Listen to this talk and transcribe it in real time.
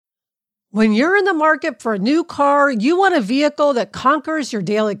When you're in the market for a new car, you want a vehicle that conquers your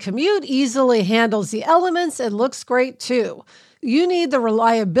daily commute, easily handles the elements, and looks great too. You need the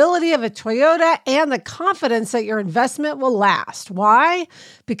reliability of a Toyota and the confidence that your investment will last. Why?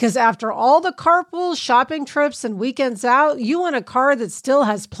 Because after all the carpools, shopping trips, and weekends out, you want a car that still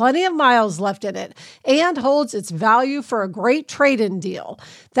has plenty of miles left in it and holds its value for a great trade-in deal.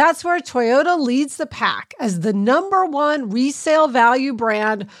 That's where Toyota leads the pack as the #1 resale value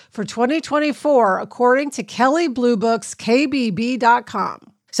brand for 2024, according to Kelley Blue Book's KBB.com.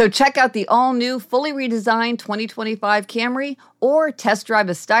 So check out the all-new, fully redesigned 2025 Camry or test drive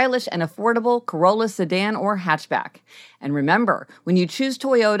a stylish and affordable Corolla sedan or hatchback. And remember, when you choose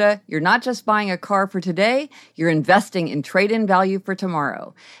Toyota, you're not just buying a car for today, you're investing in trade-in value for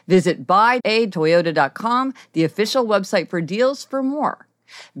tomorrow. Visit buyatoyota.com, the official website for deals, for more.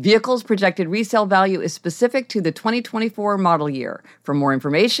 Vehicles' projected resale value is specific to the 2024 model year. For more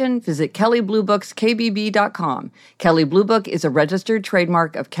information, visit Kelley Blue Book's KBB.com. Kelley Blue Book is a registered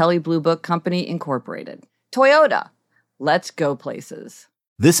trademark of Kelley Blue Book Company, Incorporated. Toyota, let's go places.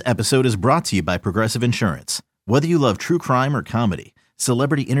 This episode is brought to you by Progressive Insurance. Whether you love true crime or comedy,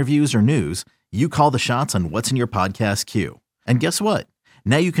 celebrity interviews or news, you call the shots on what's in your podcast queue. And guess what?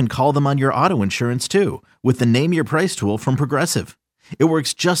 Now you can call them on your auto insurance too with the Name Your Price tool from Progressive. It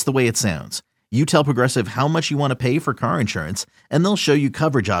works just the way it sounds. You tell Progressive how much you want to pay for car insurance, and they'll show you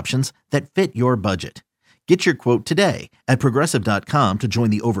coverage options that fit your budget. Get your quote today at Progressive.com to join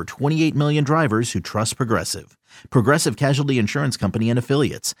the over 28 million drivers who trust Progressive. Progressive Casualty Insurance Company and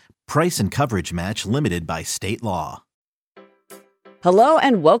Affiliates. Price and coverage match limited by state law. Hello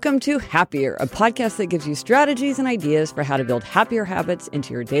and welcome to Happier, a podcast that gives you strategies and ideas for how to build happier habits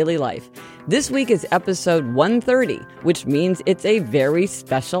into your daily life. This week is episode 130, which means it's a very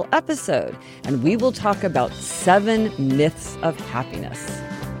special episode, and we will talk about 7 myths of happiness.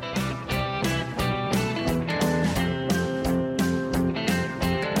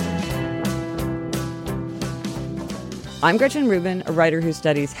 I'm Gretchen Rubin, a writer who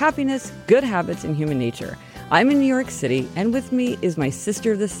studies happiness, good habits, and human nature. I'm in New York City, and with me is my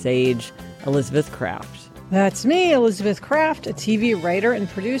sister, the sage, Elizabeth Craft. That's me, Elizabeth Craft, a TV writer and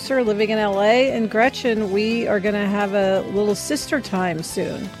producer living in LA. And Gretchen, we are going to have a little sister time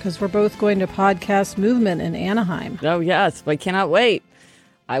soon because we're both going to Podcast Movement in Anaheim. Oh, yes. I cannot wait.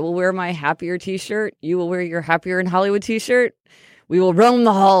 I will wear my Happier t-shirt. You will wear your Happier in Hollywood t-shirt. We will roam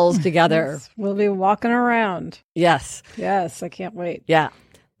the halls together. Yes, we'll be walking around. Yes. Yes, I can't wait. Yeah.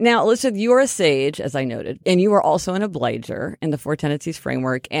 Now, Elizabeth, you are a sage, as I noted, and you are also an obliger in the 4 Tendencies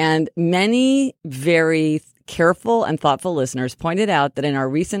framework. And many very careful and thoughtful listeners pointed out that in our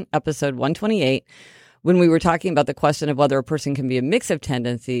recent episode 128, when we were talking about the question of whether a person can be a mix of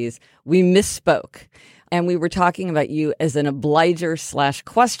tendencies, we misspoke. And we were talking about you as an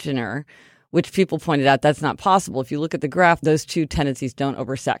obliger/questioner, which people pointed out that's not possible. If you look at the graph, those 2 tendencies don't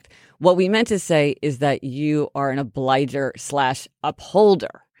intersect. What we meant to say is that you are an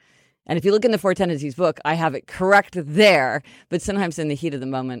obliger/upholder. And if you look in the 4 Tendencies book, I have it correct there. But sometimes in the heat of the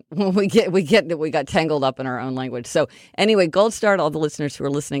moment, we got tangled up in our own language. So anyway, gold star to all the listeners who are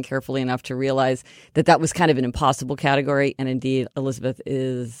listening carefully enough to realize that that was kind of an impossible category. And indeed, Elizabeth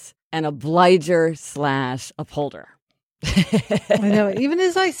is an obliger/upholder. I know. Even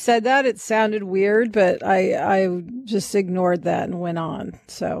as I said that, it sounded weird, but I just ignored that and went on.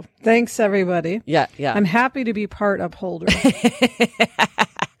 So thanks, everybody. Yeah. I'm happy to be part upholder.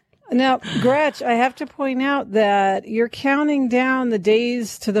 Now, Gretch, I have to point out that you're counting down the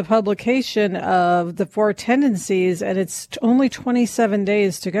days to the publication of the 4 Tendencies, and it's only 27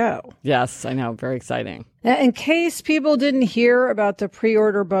 days to go. Yes, I know. Very exciting. Now, in case people didn't hear about the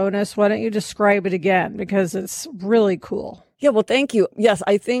pre-order bonus, why don't you describe it again? Because it's really cool. Yeah, well, thank you. Yes,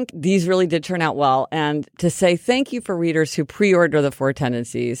 I think these really did turn out well. And to say thank you for readers who pre-order the 4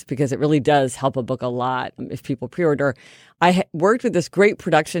 Tendencies, because it really does help a book a lot if people pre-order. I worked with this great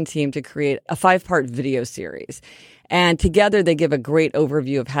production team to create a 5-part video series. And together they give a great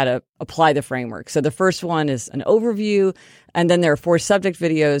overview of how to apply the framework. So the first one is an overview, and then there are 4 subject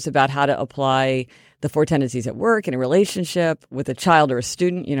videos about how to apply the 4 Tendencies at work, in a relationship, with a child or a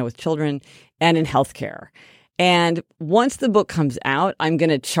student, with children, and in healthcare. And once the book comes out, I'm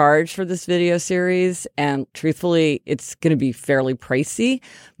going to charge for this video series. And truthfully, it's going to be fairly pricey.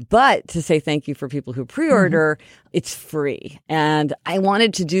 But to say thank you for people who pre-order, it's free. And I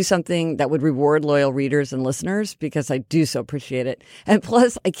wanted to do something that would reward loyal readers and listeners because I do so appreciate it. And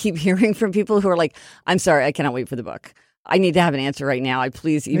plus, I keep hearing from people who are like, I'm sorry, I cannot wait for the book. I need to have an answer right now.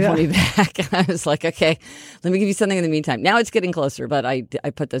 Please email me back. And I was like, okay, let me give you something in the meantime. Now it's getting closer, but I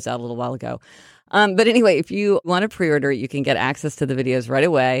put this out a little while ago. But anyway, if you want to pre-order, you can get access to the videos right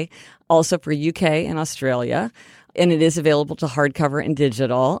away. Also for UK and Australia. And it is available to hardcover and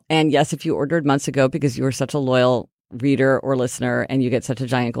digital. And yes, if you ordered months ago because you were such a loyal reader or listener and you get such a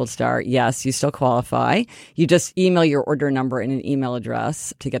giant gold star, yes, you still qualify. You just email your order number and an email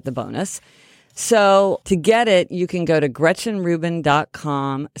address to get the bonus. So to get it, you can go to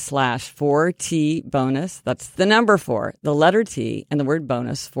GretchenRubin.com/4T bonus. That's the number 4, the letter T and the word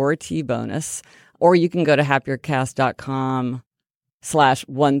bonus, 4T bonus. Or you can go to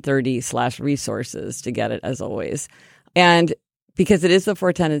happiercast.com/130/resources to get it, as always. And because it is the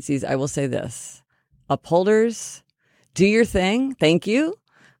 4 tendencies, I will say this. Upholders, do your thing. Thank you.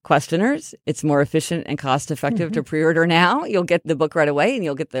 Questioners, it's more efficient and cost-effective to pre-order now. You'll get the book right away and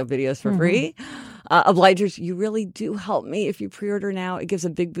you'll get the videos for free. Obligers, you really do help me if you pre-order now. It gives a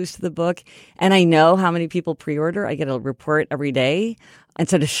big boost to the book. And I know how many people pre-order. I get a report every day. And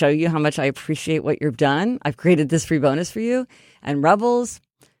so to show you how much I appreciate what you've done, I've created this free bonus for you. And Rebels,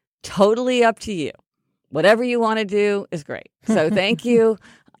 totally up to you. Whatever you want to do is great. So thank you.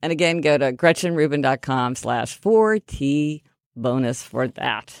 And again, go to GretchenRubin.com/4T bonus for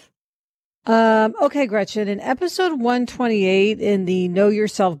that. Okay, Gretchen, in episode 128 in the Know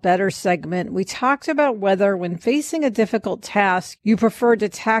Yourself Better segment, we talked about whether when facing a difficult task, you prefer to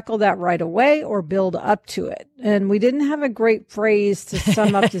tackle that right away or build up to it. And we didn't have a great phrase to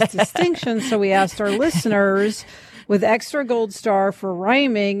sum up this distinction, so we asked our listeners with extra gold star for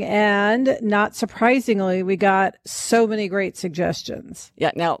rhyming, and not surprisingly, we got so many great suggestions.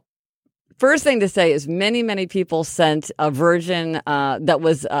 Yeah, now, first thing to say is many people sent a version that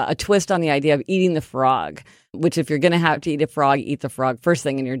was a twist on the idea of eating the frog, which if you're going to have to eat the frog first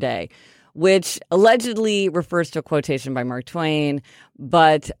thing in your day, which allegedly refers to a quotation by Mark Twain.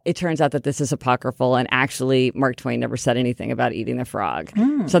 But it turns out that this is apocryphal, and actually Mark Twain never said anything about eating the frog.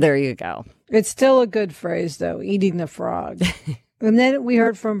 So there you go. It's still a good phrase, though, eating the frog. And then we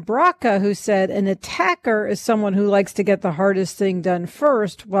heard from Braca, who said an attacker is someone who likes to get the hardest thing done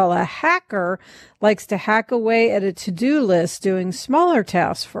first, while a hacker likes to hack away at a to-do list doing smaller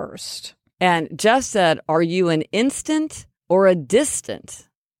tasks first. And Jeff said, are you an instant or a distant?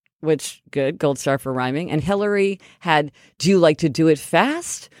 Which, good, gold star for rhyming. And Hillary had, do you like to do it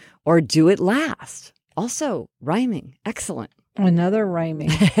fast or do it last? Also rhyming. Excellent. Another rhyming.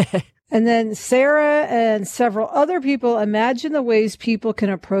 And then Sarah and several other people imagine the ways people can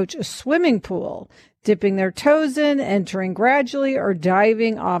approach a swimming pool, dipping their toes in, entering gradually, or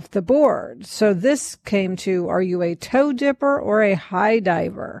diving off the board. So this came to, are you a toe dipper or a high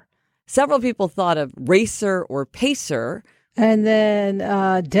diver? Several people thought of racer or pacer. And then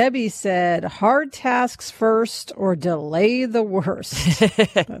Debbie said, hard tasks first or delay the worst.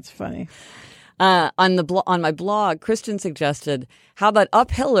 That's funny. On my blog, Kristen suggested, how about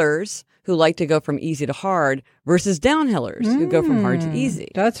uphillers who like to go from easy to hard versus downhillers who go from hard to easy?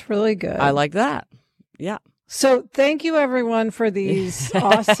 That's really good. I like that. Yeah. So thank you, everyone, for these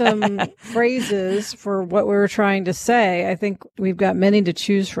awesome phrases for what we were trying to say. I think we've got many to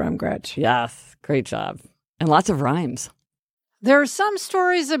choose from, Gretch. Yes. Great job. And lots of rhymes. There are some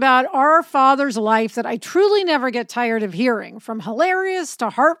stories about our father's life that I truly never get tired of hearing. From hilarious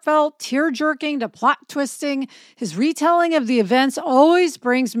to heartfelt, tear-jerking to plot-twisting, his retelling of the events always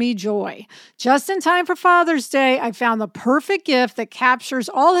brings me joy. Just in time for Father's Day, I found the perfect gift that captures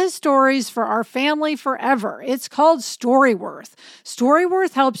all his stories for our family forever. It's called Storyworth.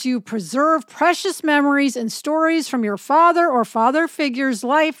 Storyworth helps you preserve precious memories and stories from your father or father figure's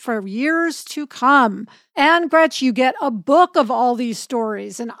life for years to come. And Gretch, you get a book of all these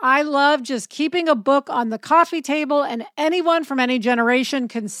stories. And I love just keeping a book on the coffee table, and anyone from any generation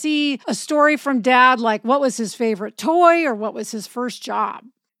can see a story from Dad, like what was his favorite toy or what was his first job.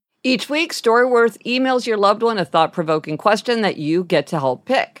 Each week, Storyworth emails your loved one a thought-provoking question that you get to help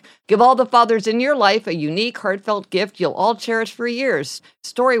pick. Give all the fathers in your life a unique, heartfelt gift you'll all cherish for years.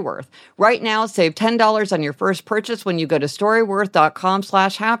 Storyworth. Right now, save $10 on your first purchase when you go to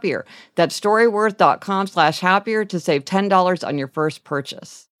storyworth.com/happier. That's storyworth.com/happier to save $10 on your first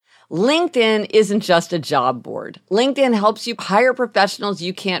purchase. LinkedIn isn't just a job board. LinkedIn helps you hire professionals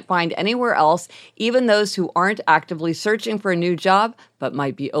you can't find anywhere else, even those who aren't actively searching for a new job, but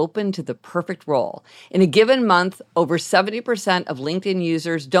might be open to the perfect role. In a given month, over 70% of LinkedIn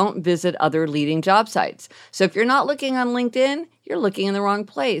users don't visit other leading job sites. So if you're not looking on LinkedIn, you're you're looking in the wrong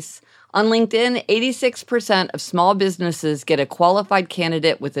place. On LinkedIn, 86% of small businesses get a qualified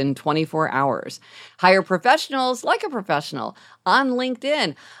candidate within 24 hours. Hire professionals like a professional on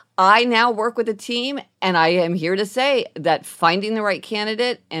LinkedIn. I now work with a team, and I am here to say that finding the right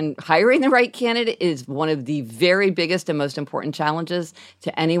candidate and hiring the right candidate is one of the very biggest and most important challenges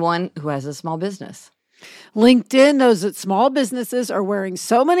to anyone who has a small business. LinkedIn knows that small businesses are wearing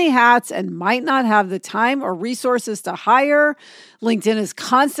so many hats and might not have the time or resources to hire. LinkedIn is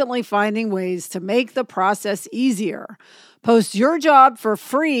constantly finding ways to make the process easier. Post your job for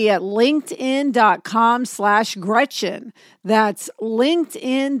free at linkedin.com/Gretchen. That's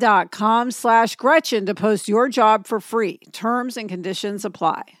linkedin.com/Gretchen to post your job for free. Terms and conditions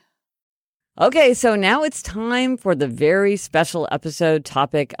apply. Okay, so now it's time for the very special episode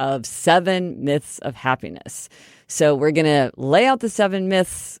topic of 7 myths of happiness. So we're going to lay out the 7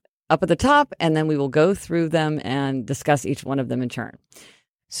 myths up at the top, and then we will go through them and discuss each one of them in turn.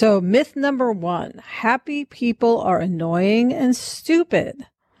 So myth number 1, happy people are annoying and stupid.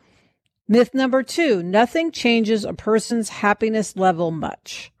 Myth number 2, nothing changes a person's happiness level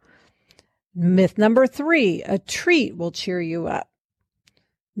much. Myth number 3, a treat will cheer you up.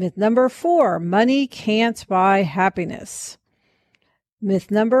 Myth number 4, money can't buy happiness.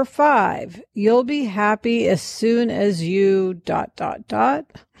 Myth number 5, you'll be happy as soon as you ...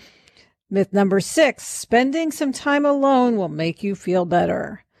 Myth number 6, spending some time alone will make you feel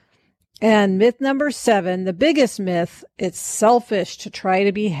better. And myth number 7, the biggest myth, it's selfish to try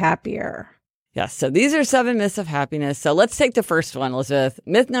to be happier. Yes, so these are 7 myths of happiness. So let's take the first one, Elizabeth.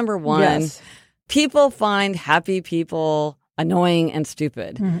 Myth number 1, yes. People find happy people annoying and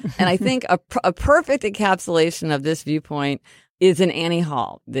stupid. And I think a perfect encapsulation of this viewpoint is in Annie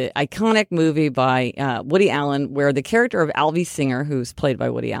Hall, the iconic movie by Woody Allen, where the character of Alvy Singer, who's played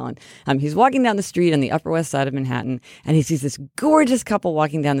by Woody Allen, he's walking down the street on the Upper West Side of Manhattan, and he sees this gorgeous couple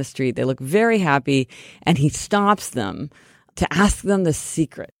walking down the street. They look very happy, and he stops them to ask them the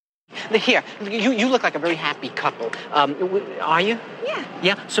secret. Here, you look like a very happy couple. Are you? Yeah.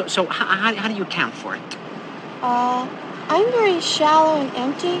 Yeah? So how do you account for it? I'm very shallow and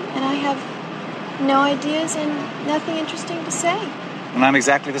empty, and I have no ideas and nothing interesting to say. And I'm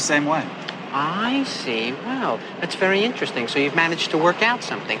exactly the same way. I see. Well, that's very interesting. So you've managed to work out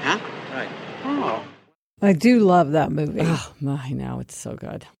something, huh? Right. Oh. I do love that movie. Oh, my, no, it's so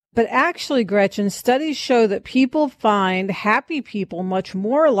good. But actually, Gretchen, studies show that people find happy people much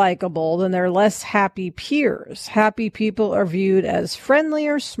more likable than their less happy peers. Happy people are viewed as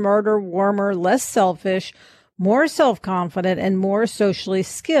friendlier, smarter, warmer, less selfish, more self-confident, and more socially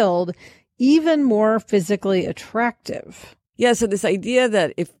skilled, even more physically attractive. Yeah, so this idea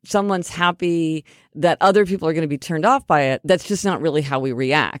that if someone's happy, that other people are going to be turned off by it, that's just not really how we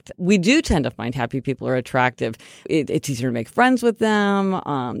react. We do tend to find happy people are attractive. It's easier to make friends with them.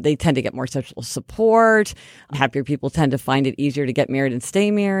 They tend to get more social support. Happier people tend to find it easier to get married and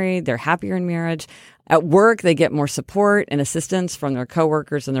stay married. They're happier in marriage. At work, they get more support and assistance from their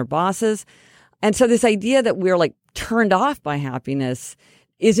coworkers and their bosses. And so this idea that we're like turned off by happiness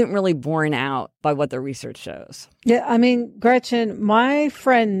isn't really borne out by what the research shows. Yeah, I mean, Gretchen, my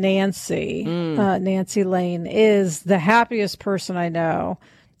friend Nancy, Nancy Lane, is the happiest person I know.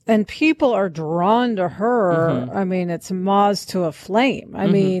 And people are drawn to her. Mm-hmm. I mean, it's moths to a flame. I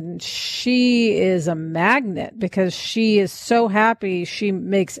mean, she is a magnet because she is so happy. She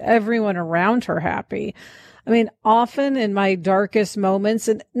makes everyone around her happy. I mean, often in my darkest moments,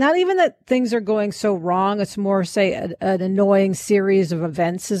 and not even that things are going so wrong, it's more, say, an annoying series of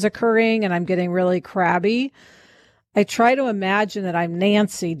events is occurring and I'm getting really crabby. I try to imagine that I'm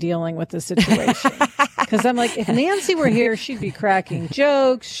Nancy dealing with the situation. Because I'm like, if Nancy were here, she'd be cracking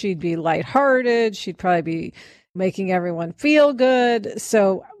jokes. She'd be lighthearted. She'd probably be making everyone feel good.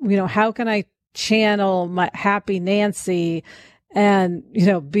 So, how can I channel my happy Nancy and,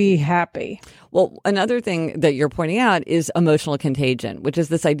 be happy? Well, another thing that you're pointing out is emotional contagion, which is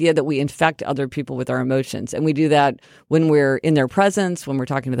this idea that we infect other people with our emotions. And we do that when we're in their presence, when we're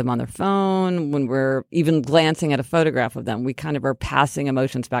talking to them on their phone, when we're even glancing at a photograph of them. We kind of are passing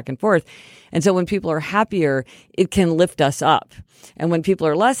emotions back and forth. And so when people are happier, it can lift us up. And when people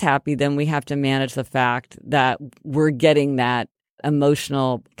are less happy, then we have to manage the fact that we're getting that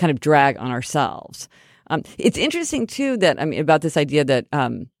emotional kind of drag on ourselves. It's interesting, too, that about this idea that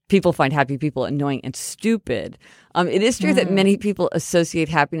people find happy people annoying and stupid. It is true that many people associate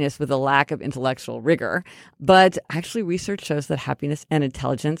happiness with a lack of intellectual rigor, but actually research shows that happiness and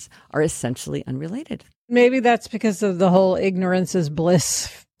intelligence are essentially unrelated. Maybe that's because of the whole ignorance is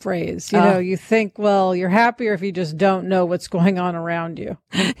bliss phrase. You think, well, you're happier if you just don't know what's going on around you.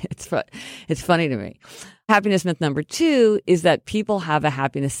 It's funny to me. Happiness myth number 2 is that people have a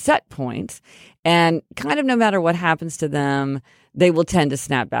happiness set point, and kind of no matter what happens to them, they will tend to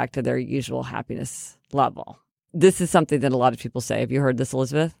snap back to their usual happiness level. This is something that a lot of people say. Have you heard this,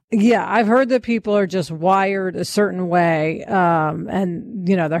 Elizabeth? Yeah, I've heard that people are just wired a certain way, and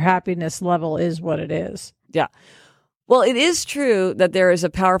their happiness level is what it is. Yeah. Well, it is true that there is a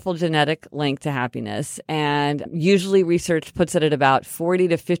powerful genetic link to happiness, and usually research puts it at about 40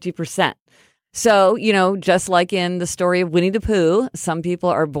 to 50%. So, just like in the story of Winnie the Pooh, some people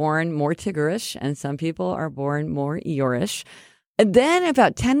are born more Tiggerish and some people are born more Eeyorish. And then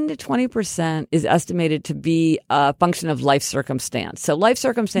about 10 to 20% is estimated to be a function of life circumstance. So life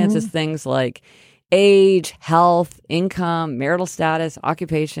circumstance is things like age, health, income, marital status,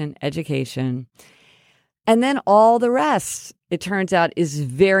 occupation, education. And then all the rest, it turns out, is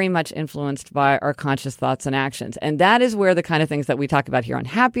very much influenced by our conscious thoughts and actions. And that is where the kind of things that we talk about here on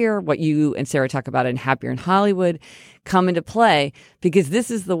Happier, what you and Sarah talk about in Happier in Hollywood, come into play, because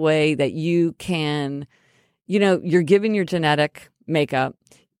this is the way that you can, you're given your genetic makeup.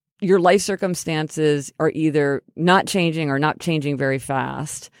 Your life circumstances are either not changing or not changing very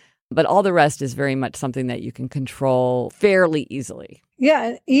fast, but all the rest is very much something that you can control fairly easily.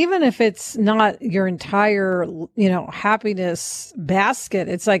 Yeah, even if it's not your entire, happiness basket,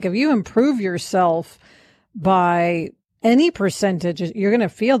 it's like if you improve yourself by any percentage, you're going to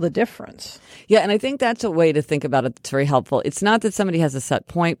feel the difference. Yeah, and I think that's a way to think about it that's very helpful. It's not that somebody has a set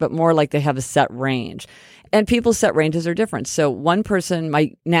point, but more like they have a set range. And people's set ranges are different. So one person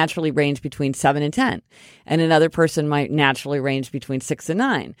might naturally range between 7 and 10, and another person might naturally range between 6 and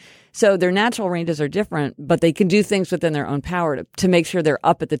 9. So their natural ranges are different, but they can do things within their own power to make sure they're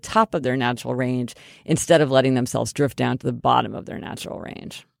up at the top of their natural range instead of letting themselves drift down to the bottom of their natural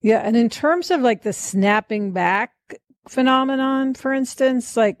range. Yeah, and in terms of like the snapping back phenomenon, for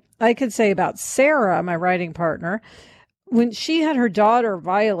instance, like I could say about Sarah, my writing partner, when she had her daughter,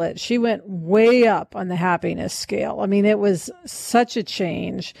 Violet, she went way up on the happiness scale. I mean, it was such a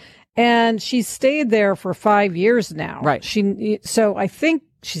change. And she stayed there for 5 years now. Right. So I think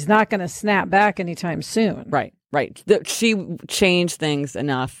she's not going to snap back anytime soon. Right. She changed things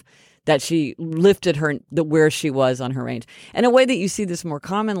enough that she lifted where she was on her range. And a way that you see this more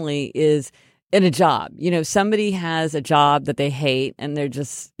commonly is in a job. Somebody has a job that they hate and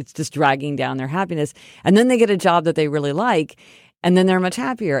it's just dragging down their happiness. And then they get a job that they really like, and then they're much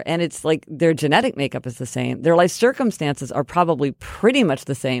happier. And it's like their genetic makeup is the same. Their life circumstances are probably pretty much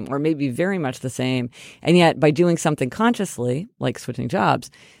the same, or maybe very much the same. And yet by doing something consciously, like switching jobs,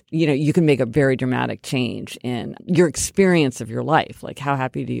 you can make a very dramatic change in your experience of your life. Like, how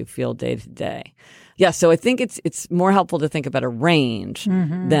happy do you feel day to day? Yeah, so I think it's more helpful to think about a range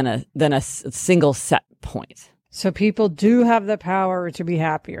than a single set point. So people do have the power to be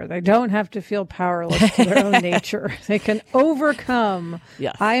happier. They don't have to feel powerless to their own nature. They can overcome.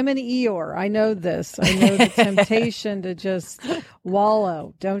 Yes. I am an Eeyore. I know this. I know the temptation to just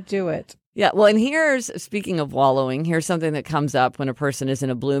wallow. Don't do it. Yeah, well, and speaking of wallowing, here's something that comes up when a person is in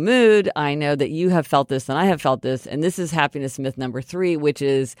a blue mood. I know that you have felt this and I have felt this, and this is happiness myth number 3, which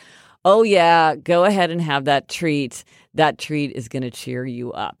is, oh yeah, go ahead and have that treat. That treat is going to cheer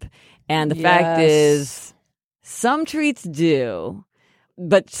you up. And the fact is, some treats do,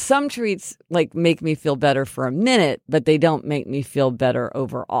 but some treats make me feel better for a minute, but they don't make me feel better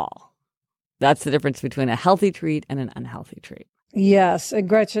overall. That's the difference between a healthy treat and an unhealthy treat. Yes. And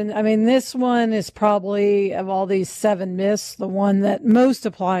Gretchen, I mean, this one is probably, of all these 7 myths, the one that most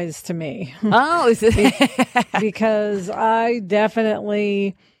applies to me. Oh, is it? Because I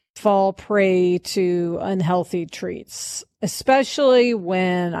definitely fall prey to unhealthy treats, especially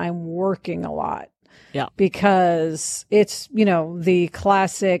when I'm working a lot. Yeah. Because it's, the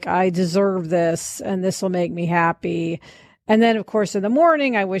classic, I deserve this and this will make me happy. And then, of course, in the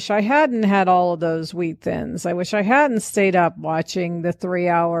morning, I wish I hadn't had all of those Wheat Thins. I wish I hadn't stayed up watching the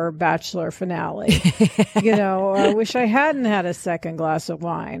 3-hour Bachelor finale, or I wish I hadn't had a second glass of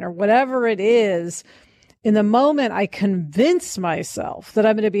wine or whatever it is. In the moment, I convince myself that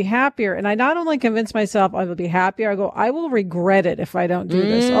I'm going to be happier. And I not only convince myself I will be happier, I will regret it if I don't do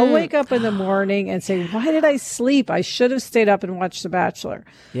this. I'll wake up in the morning and say, why did I sleep? I should have stayed up and watched The Bachelor.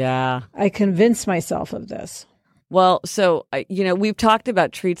 Yeah. I convince myself of this. Well, so, we've talked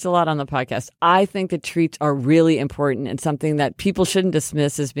about treats a lot on the podcast. I think that treats are really important and something that people shouldn't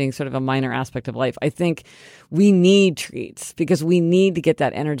dismiss as being sort of a minor aspect of life. I think we need treats because we need to get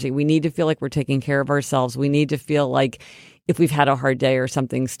that energy. We need to feel like we're taking care of ourselves. We need to feel like if we've had a hard day or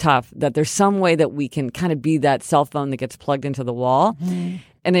something's tough, that there's some way that we can kind of be that cell phone that gets plugged into the wall.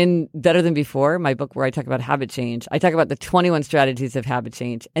 And in Better Than Before, my book where I talk about habit change, I talk about the 21 strategies of habit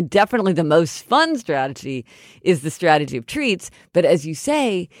change. And definitely the most fun strategy is the strategy of treats. But as you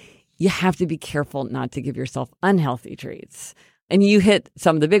say, you have to be careful not to give yourself unhealthy treats. And you hit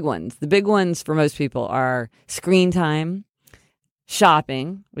some of the big ones. The big ones for most people are screen time,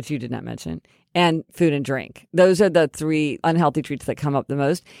 shopping, which you did not mention, and food and drink. Those are the 3 unhealthy treats that come up the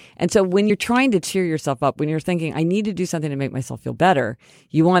most. And so when you're trying to cheer yourself up, when you're thinking, I need to do something to make myself feel better,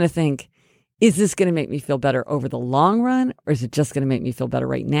 you want to think, is this going to make me feel better over the long run? Or is it just going to make me feel better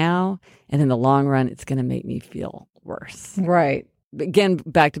right now? And in the long run, it's going to make me feel worse. Right. Again,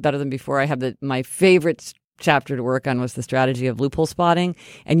 back to Better Than Before, I have my favorite chapter to work on was the strategy of loophole spotting.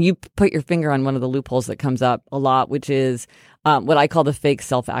 And you put your finger on one of the loopholes that comes up a lot, which is what I call the fake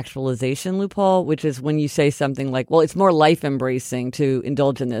self-actualization loophole, which is when you say something like, well, it's more life-embracing to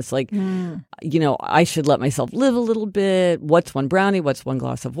indulge in this. Like, I should let myself live a little bit. What's one brownie? What's one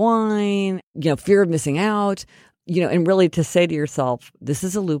glass of wine? Fear of missing out. And really to say to yourself, this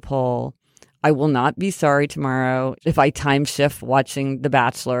is a loophole. I will not be sorry tomorrow if I time shift watching The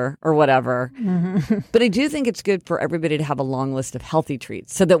Bachelor or whatever. Mm-hmm. But I do think it's good for everybody to have a long list of healthy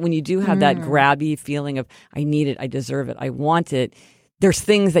treats so that when you do have that grabby feeling of, I need it, I deserve it, I want it, there's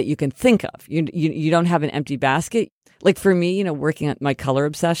things that you can think of. You don't have an empty basket. Like for me, working on my color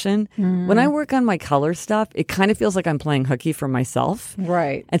obsession, when I work on my color stuff, it kind of feels like I'm playing hooky for myself.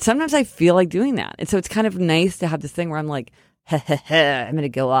 Right. And sometimes I feel like doing that. And so it's kind of nice to have this thing where I'm like, I'm going to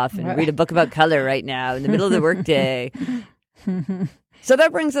go off and read a book about color right now in the middle of the workday. So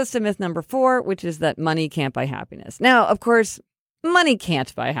that brings us to myth number 4, which is that money can't buy happiness. Now, of course, money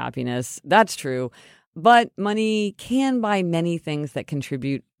can't buy happiness. That's true. But money can buy many things that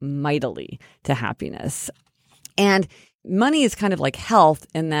contribute mightily to happiness. And money is kind of like health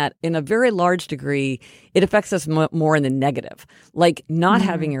in that in a very large degree, it affects us more in the negative. Like not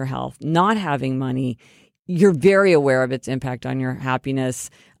having your health, not having money, you're very aware of its impact on your happiness.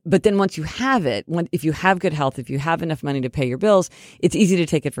 But then once you have it, if you have good health, if you have enough money to pay your bills, it's easy to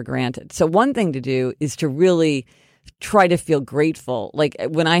take it for granted. So one thing to do is to really try to feel grateful. Like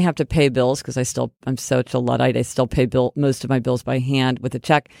when I have to pay bills, because I'm such a Luddite, I still pay most of my bills by hand with a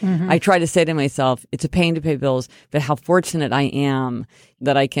check. I try to say to myself, it's a pain to pay bills, but how fortunate I am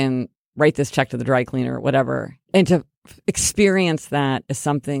that I can write this check to the dry cleaner or whatever. And to experience that as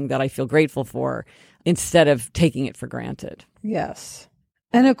something that I feel grateful for instead of taking it for granted. Yes.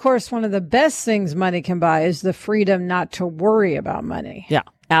 And of course, one of the best things money can buy is the freedom not to worry about money. Yeah,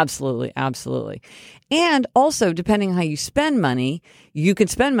 absolutely. Absolutely. And also, depending on how you spend money, you can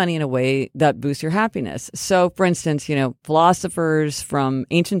spend money in a way that boosts your happiness. So, for instance, philosophers from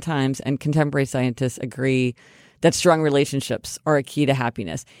ancient times and contemporary scientists agree that strong relationships are a key to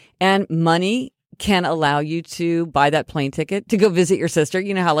happiness. And money can allow you to buy that plane ticket to go visit your sister.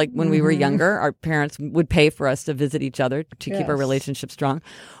 You know how like when we were younger, our parents would pay for us to visit each other to keep our relationship strong.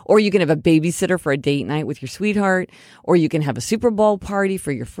 Or you can have a babysitter for a date night with your sweetheart. Or you can have a Super Bowl party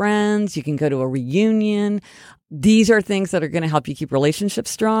for your friends. You can go to a reunion. These are things that are going to help you keep relationships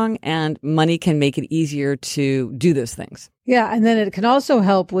strong, and money can make it easier to do those things. Yeah, and then it can also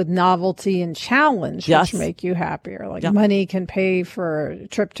help with novelty and challenge, Yes. which make you happier. Like Yeah. money can pay for a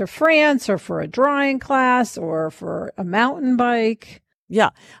trip to France or for a drawing class or for a mountain bike. Yeah.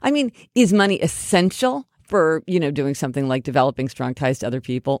 I mean, is money essential for, doing something like developing strong ties to other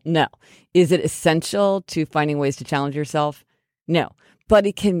people? No. Is it essential to finding ways to challenge yourself? No. But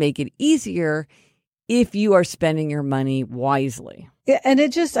it can make it easier if you are spending your money wisely. Yeah, and I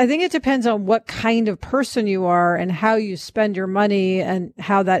think it depends on what kind of person you are and how you spend your money and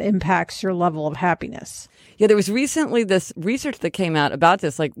how that impacts your level of happiness. Yeah, there was recently this research that came out about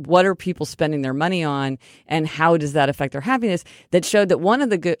this, like what are people spending their money on and how does that affect their happiness, that showed that one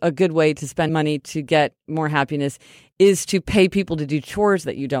of a good way to spend money to get more happiness is to pay people to do chores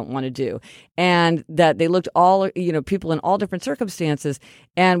that you don't want to do. And that they looked people in all different circumstances.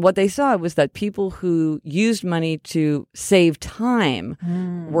 And what they saw was that people who used money to save time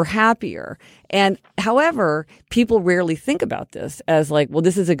were happier. And however, people rarely think about this as like, well,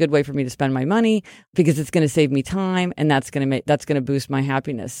 this is a good way for me to spend my money because it's going to save me time and that's going to boost my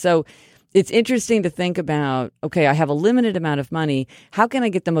happiness. So it's interesting to think about, okay, I have a limited amount of money. How can I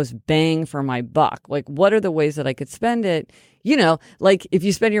get the most bang for my buck? Like, what are the ways that I could spend it? Like if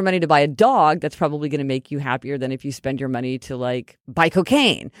you spend your money to buy a dog, that's probably going to make you happier than if you spend your money to like buy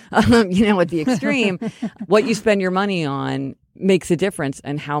cocaine, at the extreme. What you spend your money on makes a difference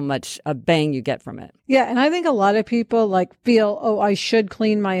and how much a bang you get from it. Yeah. And I think a lot of people feel, oh, I should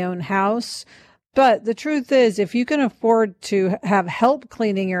clean my own house. But the truth is, if you can afford to have help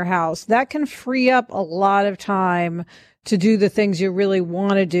cleaning your house, that can free up a lot of time to do the things you really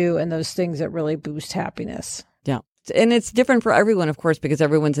want to do and those things that really boost happiness. Yeah. And it's different for everyone, of course, because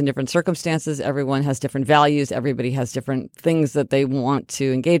everyone's in different circumstances. Everyone has different values. Everybody has different things that they want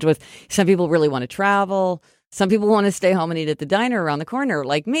to engage with. Some people really want to travel. Some people want to stay home and eat at the diner around the corner,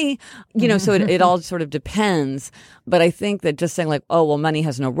 like me. So it all sort of depends. But I think that just saying like, oh, well, money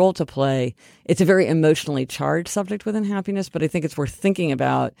has no role to play, it's a very emotionally charged subject within happiness. But I think it's worth thinking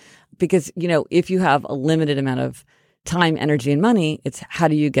about because, if you have a limited amount of time, energy, and money, it's how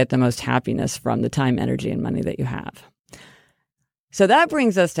do you get the most happiness from the time, energy, and money that you have? So that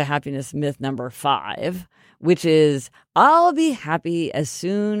brings us to happiness myth number 5, which is I'll be happy as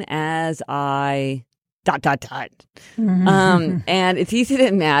soon as I... ... And it's easy to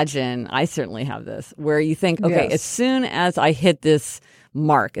imagine, I certainly have this, where you think, okay, Yes. as soon as I hit this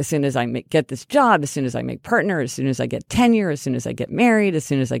mark, as soon as I get this job, as soon as I make partner, as soon as I get tenure, as soon as I get married, as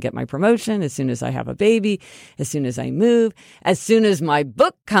soon as I get my promotion, as soon as I have a baby, as soon as I move, as soon as my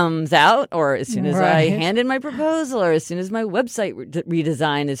book comes out, or as soon as I hand in my proposal, or as soon as my website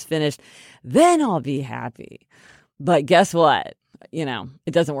redesign is finished, then I'll be happy. But guess what?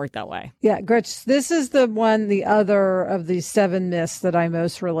 It doesn't work that way. Yeah, Gretch, this is the other of these 7 myths that I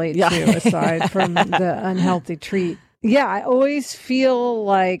most relate to, aside from the unhealthy treat. Yeah, I always feel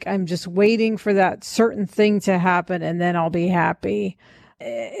like I'm just waiting for that certain thing to happen and then I'll be happy.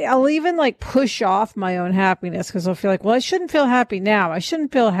 I'll even push off my own happiness because I'll feel like, well, I shouldn't feel happy now. I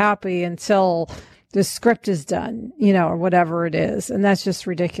shouldn't feel happy until the script is done, or whatever it is. And that's just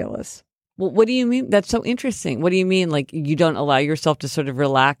ridiculous. Well, what do you mean? That's so interesting. What do you mean? Like you don't allow yourself to sort of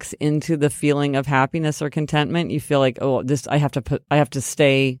relax into the feeling of happiness or contentment? You feel like, oh, I have to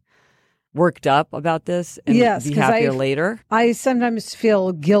stay worked up about this and be happier later? I sometimes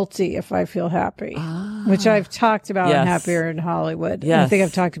feel guilty if I feel happy, which I've talked about on Happier in Hollywood. Yes. I think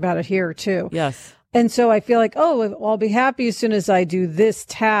I've talked about it here too. Yes. And so I feel like, I'll be happy as soon as I do this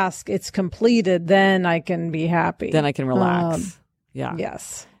task. It's completed. Then I can be happy. Then I can relax. Yeah.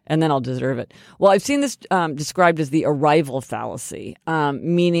 Yes. And then I'll deserve it. Well, I've seen this described as the arrival fallacy,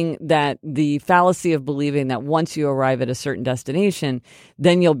 meaning that the fallacy of believing that once you arrive at a certain destination,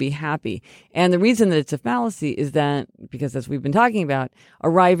 then you'll be happy. And the reason that it's a fallacy is that, because as we've been talking about,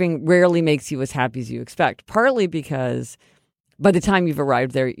 arriving rarely makes you as happy as you expect, partly because by the time you've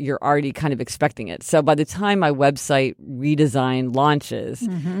arrived there, you're already kind of expecting it. So by the time my website redesign launches,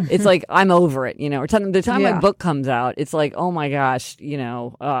 it's like, I'm over it, or the time my book comes out, it's like, oh my gosh,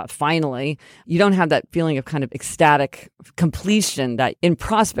 finally. You don't have that feeling of kind of ecstatic completion that in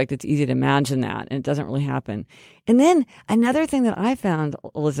prospect, it's easy to imagine that, and it doesn't really happen. And then another thing that I found,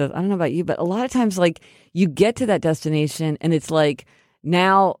 Elizabeth, I don't know about you, but a lot of times, you get to that destination and it's like,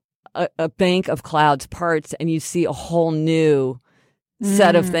 now a bank of clouds parts and you see a whole new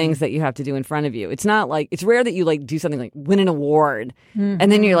set of things that you have to do in front of you. It's not it's rare that you do something like win an award and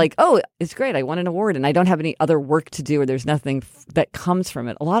then you're like, oh, it's great, I won an award and I don't have any other work to do or there's nothing that comes from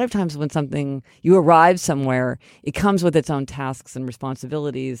it. A lot of times when you arrive somewhere, it comes with its own tasks and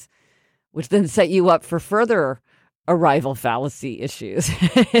responsibilities, which then set you up for further arrival fallacy issues.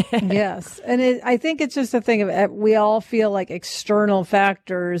 Yes. And I think it's just a thing of we all feel like external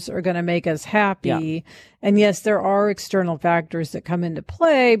factors are going to make us happy. Yeah. And yes, there are external factors that come into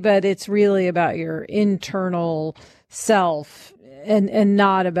play, but it's really about your internal self and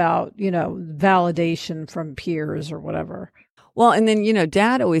not about, validation from peers or whatever. Well, and then,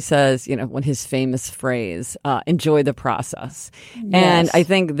 Dad always says, when his famous phrase, enjoy the process. Yes. And I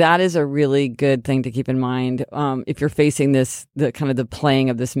think that is a really good thing to keep in mind if you're facing the kind of the playing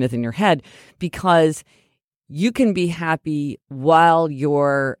of this myth in your head, because you can be happy while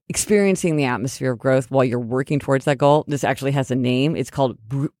you're experiencing the atmosphere of growth, while you're working towards that goal. This actually has a name. It's called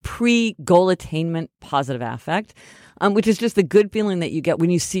pre-goal attainment positive affect. Which is just the good feeling that you get when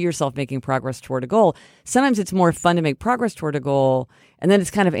you see yourself making progress toward a goal. Sometimes it's more fun to make progress toward a goal, and then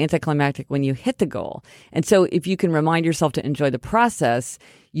it's kind of anticlimactic when you hit the goal. And so if you can remind yourself to enjoy the process,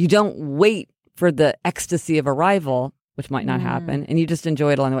 you don't wait for the ecstasy of arrival, which might not happen, and you just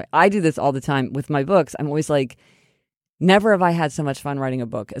enjoy it along the way. I do this all the time with my books. I'm always like, never have I had so much fun writing a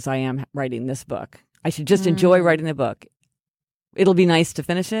book as I am writing this book. I should just enjoy writing the book. It'll be nice to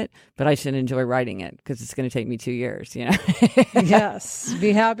finish it, but I should enjoy writing it because it's going to take me 2 years, Yes.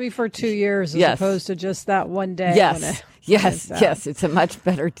 Be happy for 2 years as opposed to just that one day. Yes. Yes. It's a much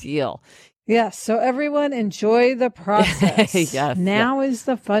better deal. Yes. So everyone enjoy the process. Yes. Now is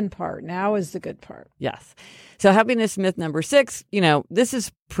the fun part. Now is the good part. Yes. So happiness myth number 6, this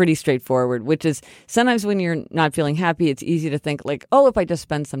is pretty straightforward, which is sometimes when you're not feeling happy, it's easy to think like, oh, if I just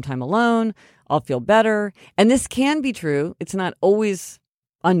spend some time alone, I'll feel better. And this can be true. It's not always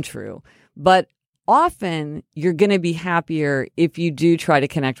untrue. But often you're going to be happier if you do try to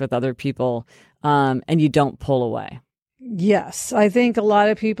connect with other people and you don't pull away. Yes. I think a lot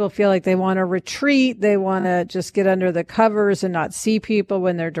of people feel like they want to retreat. They want to just get under the covers and not see people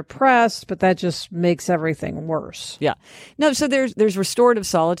when they're depressed, but that just makes everything worse. Yeah. No, so there's restorative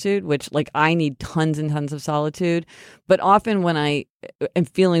solitude, which like I need tons and tons of solitude. But often when I am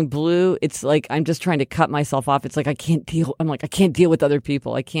feeling blue, it's like I'm just trying to cut myself off. It's like I can't deal with other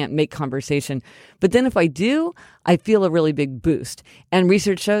people. I can't make conversation. But then if I do, I feel a really big boost. And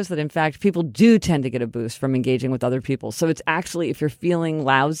research shows that, in fact, people do tend to get a boost from engaging with other people. So it's actually, if you're feeling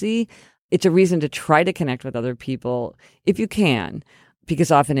lousy, it's a reason to try to connect with other people if you can,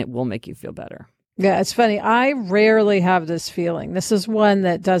 because often it will make you feel better. Yeah, it's funny. I rarely have this feeling. This is one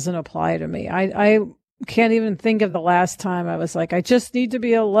that doesn't apply to me. I can't even think of the last time I was like, I just need to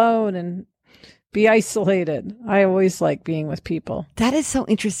be alone and be isolated. I always like being with people. That is so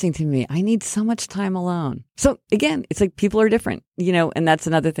interesting to me. I need so much time alone. So again, it's like people are different, and that's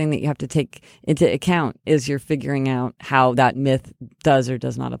another thing that you have to take into account is you're figuring out how that myth does or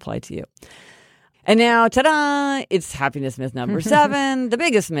does not apply to you. And now, ta-da, it's happiness myth number 7, the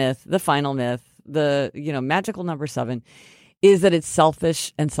biggest myth, the final myth, the, magical number 7. Is that it's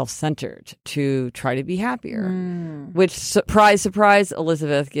selfish and self-centered to try to be happier, which, surprise, surprise,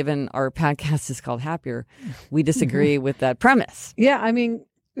 Elizabeth, given our podcast is called Happier, we disagree with that premise. Yeah, I mean,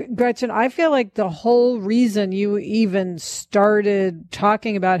 Gretchen, I feel like the whole reason you even started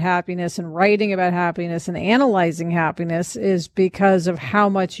talking about happiness and writing about happiness and analyzing happiness is because of how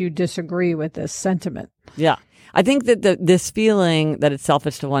much you disagree with this sentiment. Yeah. I think that this feeling that it's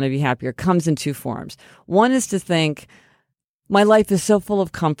selfish to want to be happier comes in 2 forms. One is to think, my life is so full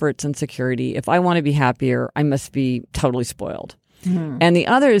of comforts and security. If I want to be happier, I must be totally spoiled. Mm. And the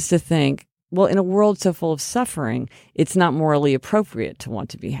other is to think, well, in a world so full of suffering, it's not morally appropriate to want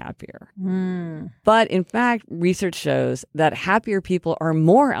to be happier. Mm. But in fact, research shows that happier people are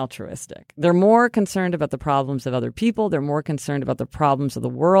more altruistic. They're more concerned about the problems of other people. They're more concerned about the problems of the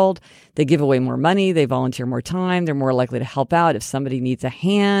world. They give away more money. They volunteer more time. They're more likely to help out if somebody needs a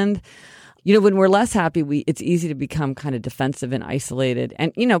hand. When we're less happy, it's easy to become kind of defensive and isolated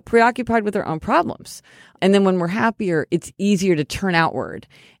and, preoccupied with our own problems. And then when we're happier, it's easier to turn outward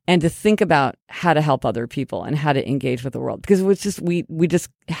and to think about how to help other people and how to engage with the world because it's just, we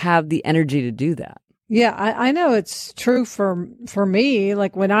just have the energy to do that. Yeah, I know it's true for me.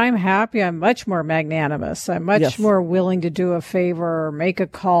 Like when I'm happy, I'm much more magnanimous. I'm much more willing to do a favor or make a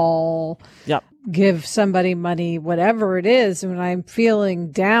call. Yep. Give somebody money, whatever it is. And when I'm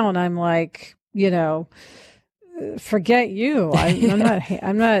feeling down, I'm like, forget you.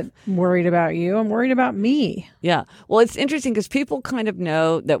 I'm not worried about you. I'm worried about me. Yeah. Well, it's interesting because people kind of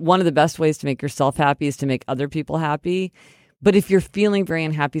know that one of the best ways to make yourself happy is to make other people happy. But if you're feeling very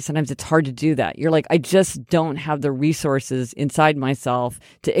unhappy, sometimes it's hard to do that. You're like, I just don't have the resources inside myself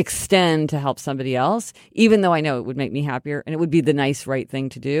to extend to help somebody else, even though I know it would make me happier and it would be the nice, right thing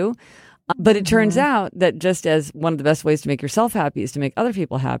to do. But it turns out that just as one of the best ways to make yourself happy is to make other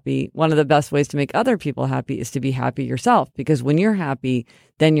people happy, one of the best ways to make other people happy is to be happy yourself. Because when you're happy,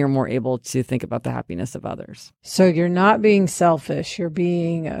 then you're more able to think about the happiness of others. So you're not being selfish. You're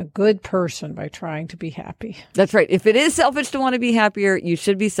being a good person by trying to be happy. That's right. If it is selfish to want to be happier, you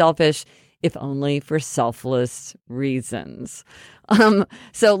should be selfish, if only for selfless reasons.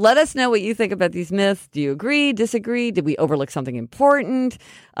 So let us know what you think about these myths. Do you agree, disagree? Did we overlook something important?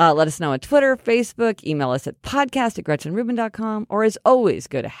 Let us know on Twitter, Facebook, email us at podcast@GretchenRubin.com, or as always,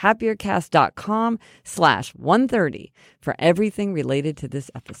 go to happiercast.com/130 for everything related to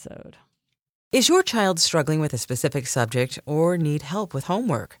this episode. Is your child struggling with a specific subject or need help with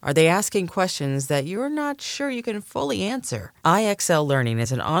homework? Are they asking questions that you're not sure you can fully answer? IXL Learning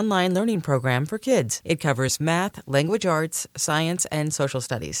is an online learning program for kids. It covers math, language arts, science, and social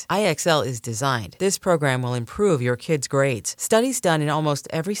studies. IXL is designed. This program will improve your kids' grades. Studies done in almost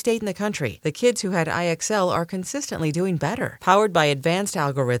every state in the country. The kids who had IXL are consistently doing better. Powered by advanced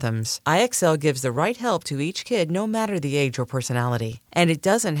algorithms, IXL gives the right help to each kid no matter the age or personality. And it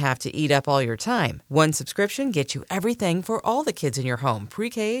doesn't have to eat up all your time. One subscription gets you everything for all the kids in your home,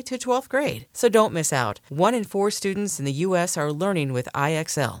 pre-K to 12th grade. So don't miss out. 1 in 4 students in the U.S. are learning with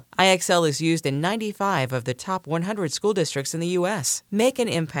IXL. IXL is used in 95 of the top 100 school districts in the U.S. Make an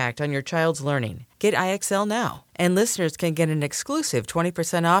impact on your child's learning. Get IXL now. And listeners can get an exclusive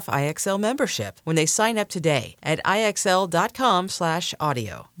 20% off IXL membership when they sign up today at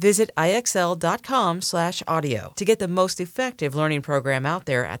IXL.com/audio. Visit IXL.com/audio to get the most effective learning program out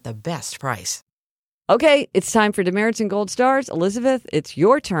there at the best price. Okay, it's time for demerits and gold stars. Elizabeth, it's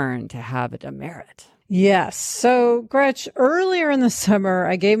your turn to have a demerit. Yes. So, Gretch, earlier in the summer,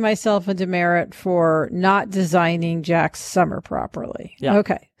 I gave myself a demerit for not designing Jack's summer properly. Yeah.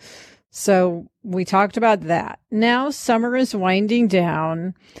 Okay. So we talked about that. Now summer is winding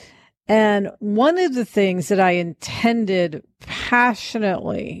down. And one of the things that I intended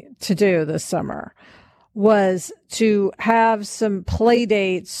passionately to do this summer was to have some play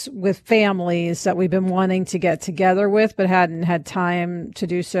dates with families that we've been wanting to get together with, but hadn't had time to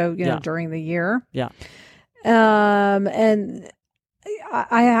do so, you know, during the year. Yeah. And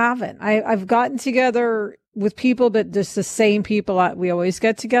I haven't. I've gotten together with people, but just the same people we always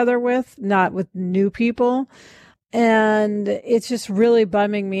get together with, not with new people. And it's just really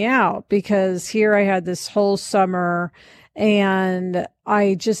bumming me out because here I had this whole summer and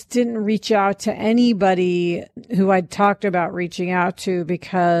I just didn't reach out to anybody who I'd talked about reaching out to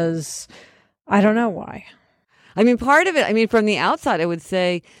because I don't know why. I mean, part of it, from the outside, I would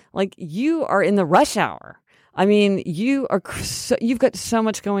say, like, you are in the rush hour. I mean, you've got so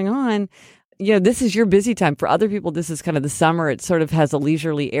much going on. You know, this is your busy time. For other people, this is kind of the summer. It sort of has a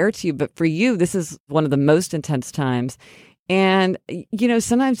leisurely air to you. But for you, this is one of the most intense times. And, you know,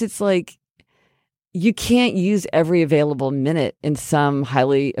 sometimes it's like you can't use every available minute in some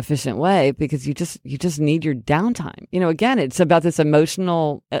highly efficient way because you just need your downtime. You know, again, it's about this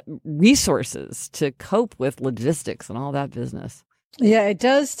emotional resources to cope with logistics and all that business. Yeah, it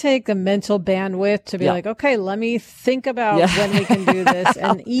does take the mental bandwidth to be like, okay, let me think about when we can do this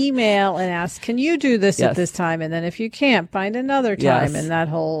and email and ask, can you do this at this time? And then if you can't, find another time and that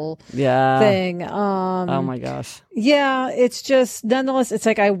whole thing. Oh my gosh. Yeah, it's just, nonetheless, it's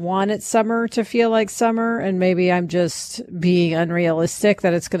like I wanted summer to feel like summer, and maybe I'm just being unrealistic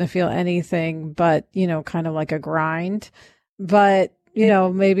that it's going to feel anything but, you know, kind of like a grind. But, you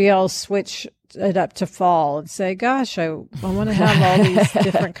know, maybe I'll switch it up to fall and say, gosh, I want to have all these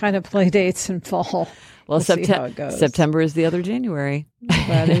different kind of play dates in fall. Well, see how it goes. September is the other January.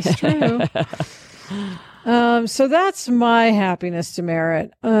 That is true. So that's my happiness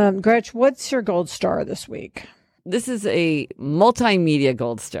demerit. Gretch, what's your gold star this week? This is a multimedia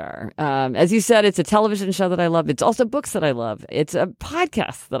gold star. As you said, it's a television show that I love. It's also books that I love. It's a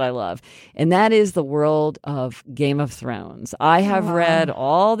podcast that I love. And that is the world of Game of Thrones. I have read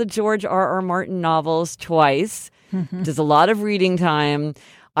all the George R.R. Martin novels twice. There's a lot of reading time.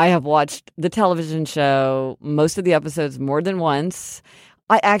 I have watched the television show, most of the episodes more than once.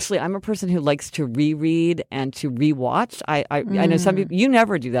 I'm a person who likes to reread and to rewatch. I know some people, you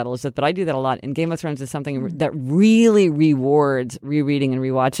never do that, Elizabeth, but I do that a lot. And Game of Thrones is something that really rewards rereading and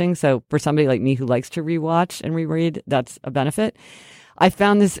rewatching. So for somebody like me who likes to rewatch and reread, that's a benefit. I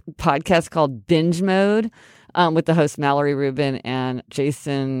found this podcast called Binge Mode with the host Mallory Rubin and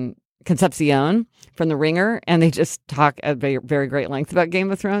Jason Concepcion from The Ringer, and they just talk at very, very great length about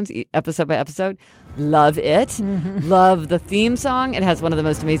Game of Thrones, episode by episode. Love it. Love the theme song. It has one of the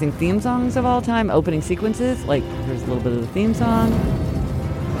most amazing theme songs of all time, opening sequences. Like, here's a little bit of the theme song.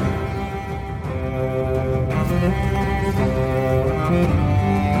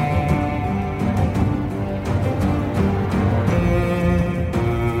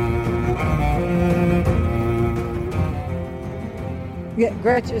 Yeah,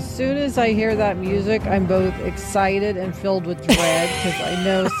 Gretch, as soon as I hear that music, I'm both excited and filled with dread because I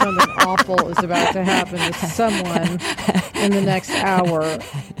know something awful is about to happen to someone in the next hour.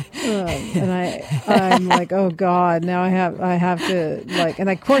 And I'm like, oh God, now I have to like, and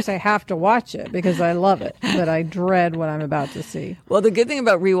of course I have to watch it because I love it, but I dread what I'm about to see. Well, the good thing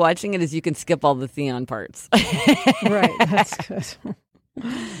about rewatching it is you can skip all the Theon parts. Right, that's good.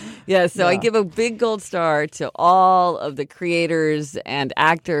 Yeah, so I give a big gold star to all of the creators and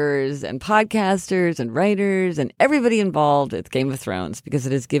actors and podcasters and writers and everybody involved with Game of Thrones because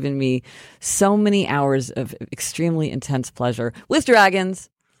it has given me so many hours of extremely intense pleasure with dragons.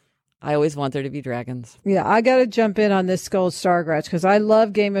 I always want there to be dragons. Yeah, I got to jump in on this gold star, Gretch, because I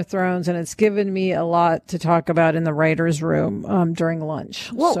love Game of Thrones and it's given me a lot to talk about in the writer's room during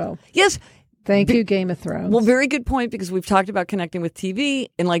lunch. Well, so. Yes. Thank you, Game of Thrones. Well, very good point, because we've talked about connecting with TV,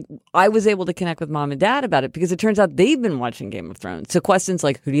 and like I was able to connect with mom and dad about it because it turns out they've been watching Game of Thrones. So questions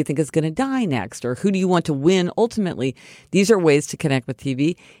like, who do you think is going to die next? Or who do you want to win ultimately? These are ways to connect with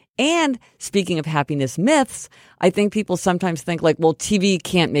TV. And speaking of happiness myths, I think people sometimes think like, well, TV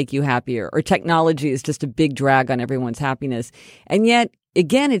can't make you happier, or technology is just a big drag on everyone's happiness. And yet,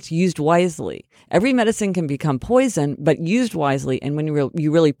 again, it's used wisely. Every medicine can become poison, but used wisely. And when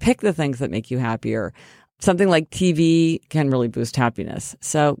you really pick the things that make you happier, something like TV can really boost happiness.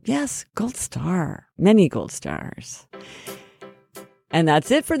 So yes, gold star, many gold stars. And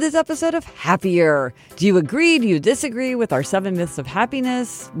that's it for this episode of Happier. Do you agree? Do you disagree with our 7 myths of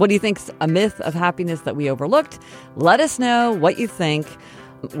happiness? What do you think's a myth of happiness that we overlooked? Let us know what you think.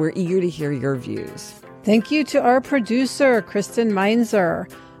 We're eager to hear your views. Thank you to our producer, Kristen Meinzer.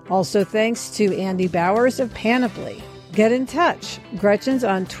 Also thanks to Andy Bowers of Panoply. Get in touch. Gretchen's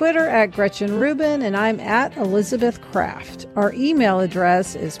on Twitter at Gretchen Rubin, and I'm at Elizabeth Kraft. Our email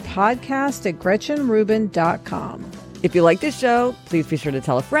address is podcast@GretchenRubin.com. If you like this show, please be sure to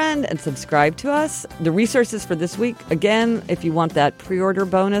tell a friend and subscribe to us. The resources for this week, again, if you want that pre-order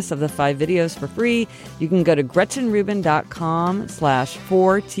bonus of the 5 videos for free, you can go to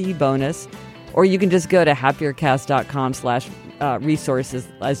GretchenRubin.com/4T bonus, or you can just go to happiercast.com/resources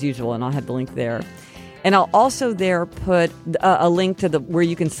as usual, and I'll have the link there. And I'll also there put a link to where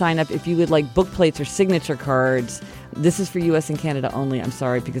you can sign up if you would like book plates or signature cards. This is for U.S. and Canada only, I'm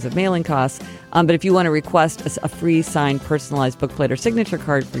sorry, because of mailing costs. But if you want to request a free signed personalized book plate or signature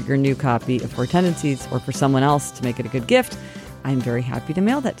card for your new copy of Four Tendencies or for someone else to make it a good gift, I'm very happy to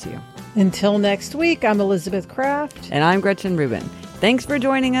mail that to you. Until next week, I'm Elizabeth Kraft. And I'm Gretchen Rubin. Thanks for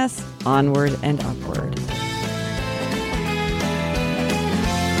joining us. Onward and upward.